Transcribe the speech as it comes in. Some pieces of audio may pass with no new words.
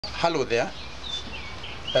Hello there.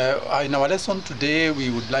 In our lesson today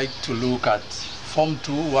we would like to look at Form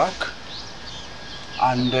 2 work,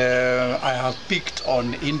 and I have picked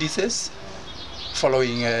on indices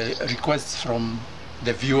following requests from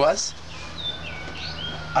the viewers.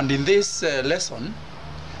 And in this lesson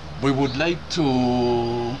we would like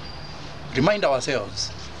to remind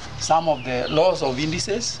ourselves some of the laws of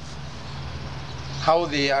indices, how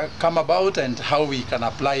they come about and how we can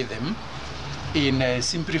apply them in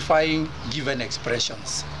simplifying given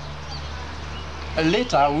expressions.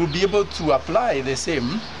 Later we'll be able to apply the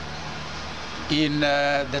same in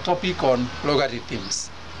the topic on logarithms.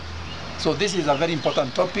 So this is a very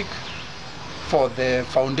important topic for the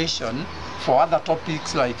foundation for other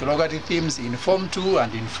topics like logarithms in Form 2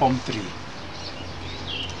 and in Form 3.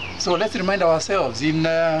 So let's remind ourselves, in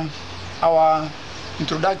our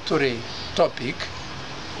introductory topic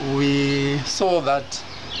we saw that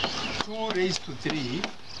 2 raised to 3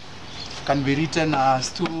 can be written as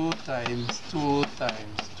 2 times 2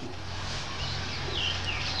 times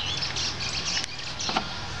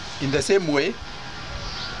 2. In the same way,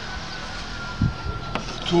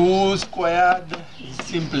 2 squared is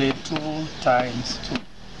simply 2 times 2.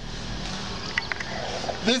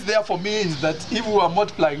 This therefore means that if we are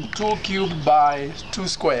multiplying 2 cubed by 2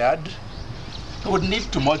 squared, we would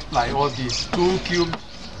need to multiply all these. 2 cubed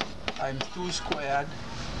times 2 squared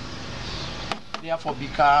therefore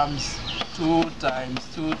becomes 2 times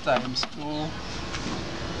 2 times 2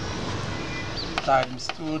 times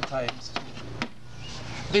 2 times 2.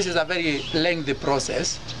 This is a very lengthy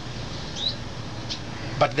process,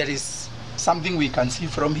 but there is something we can see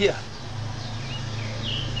from here,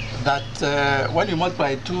 that when you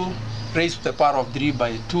multiply 2 raised to the power of 3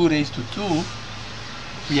 by 2 raised to 2,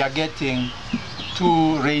 we are getting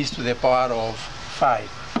 2 raised to the power of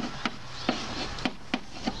 5.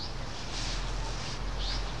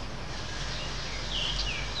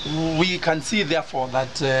 We can see therefore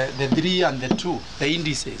that the 3 and the 2, the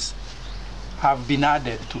indices, have been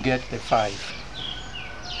added to get the 5.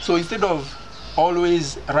 So instead of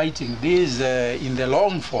always writing this in the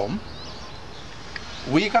long form,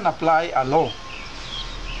 we can apply a law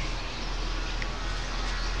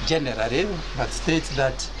generally that states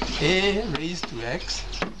that a raised to x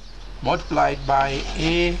multiplied by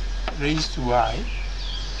a raised to y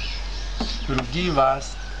will give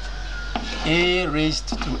us a raised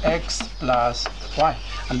to x plus y.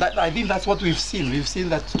 And that, I think that's what we've seen. We've seen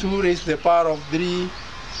that 2 raised to the power of 3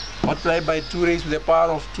 multiplied by 2 raised to the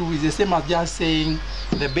power of 2 is the same as just saying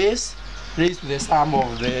the base raised to the sum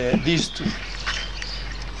of these two.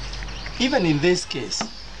 Even in this case,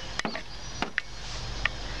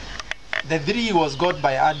 the 3 was got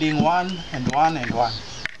by adding 1 and 1 and 1.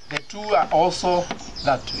 The 2 are also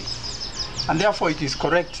that way. And therefore it is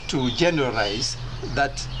correct to generalize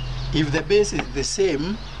that if the base is the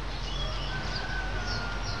same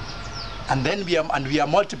and then we are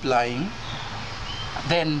multiplying,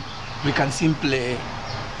 then we can simply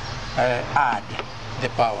add the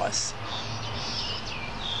powers.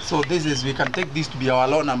 So this is, we can take this to be our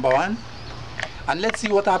law number 1, and let's see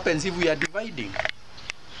what happens if we are dividing.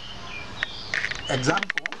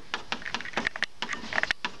 Example,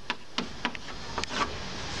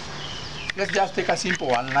 let's just take a simple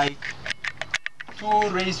one like 2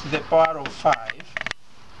 raised to the power of 5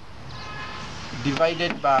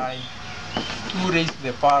 divided by 2 raised to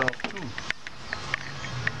the power of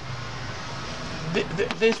 2.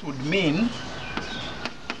 This would mean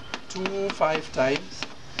 2 5 times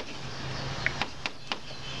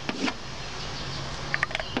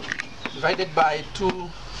divided by 2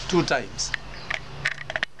 times.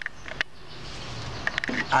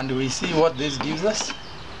 And we see what this gives us.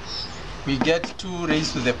 We get 2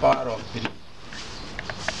 raised to the power of 3.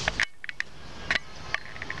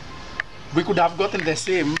 We could have gotten the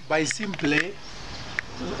same by simply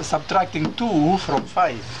subtracting 2 from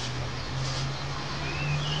 5.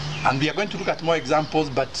 And we are going to look at more examples,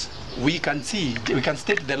 but we can state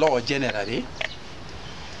the law generally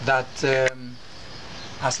that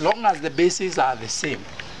as long as the bases are the same,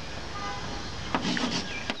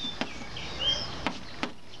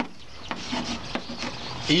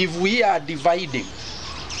 if we are dividing,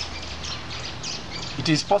 it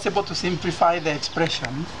is possible to simplify the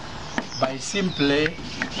expression by simply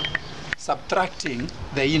subtracting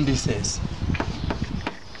the indices.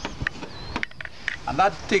 And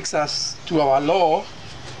that takes us to our law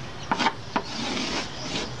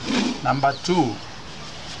number 2.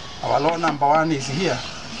 Our law number 1 is here.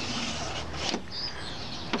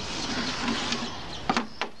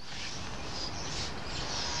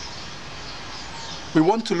 We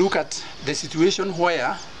want to look at the situation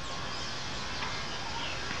where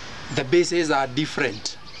the bases are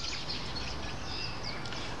different.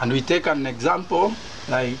 And we take an example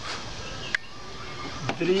like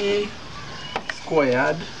 3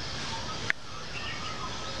 squared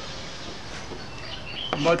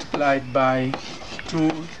multiplied by 2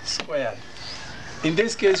 squared. In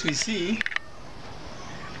this case, we see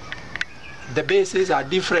the bases are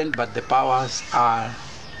different, but the powers are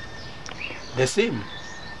the same.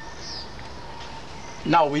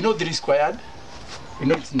 Now we know 3 squared, we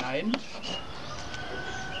know it's 9,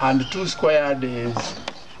 and 2 squared is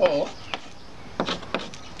 4.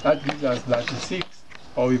 That gives us 36.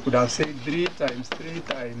 Or we could have said 3 times 3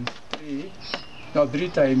 times 3. No, 3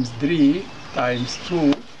 times 3 times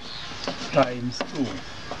 2 times 2.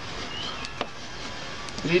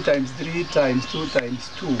 3 times 3 times 2 times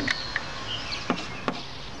 2.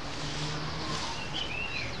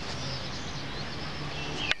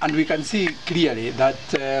 And we can see clearly that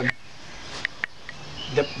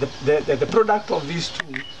the product of these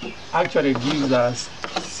two actually gives us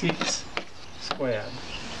 6 squared.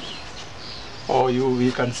 Or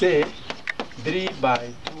we can say 3 by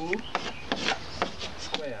 2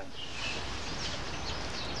 squared.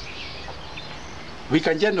 We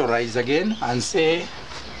can generalize again and say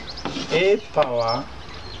a power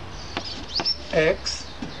x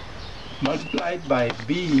multiplied by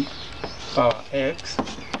b power x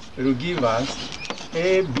will give us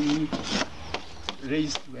ab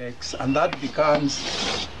raised to x, and that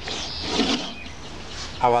becomes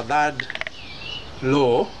our third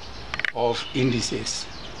law of indices.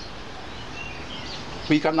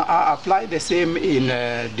 We can apply the same in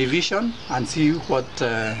division and see what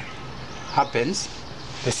happens.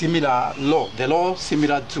 The similar law, the law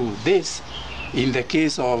similar to this in the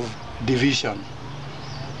case of division.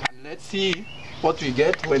 And let's see what we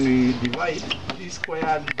get when we divide 3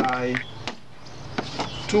 squared by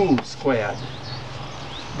 2 squared.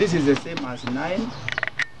 This is the same as 9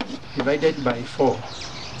 divided by 4.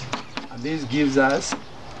 And this gives us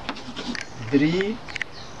 3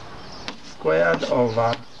 squared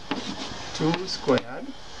over 2 squared.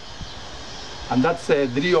 And that's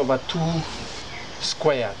 3 over 2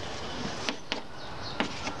 squared.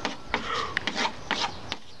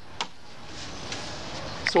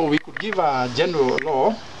 So we could give a general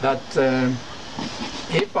law that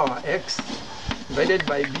a power x divided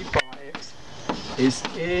by b power x is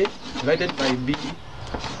a divided by b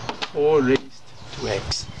all raised to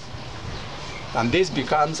x. And this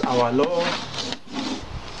becomes our law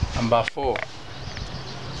number 4.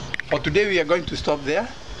 For today we are going to stop there.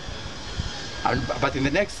 But in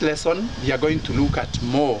the next lesson, we are going to look at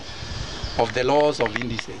more of the laws of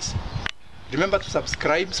indices. Remember to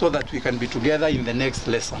subscribe so that we can be together in the next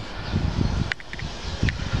lesson.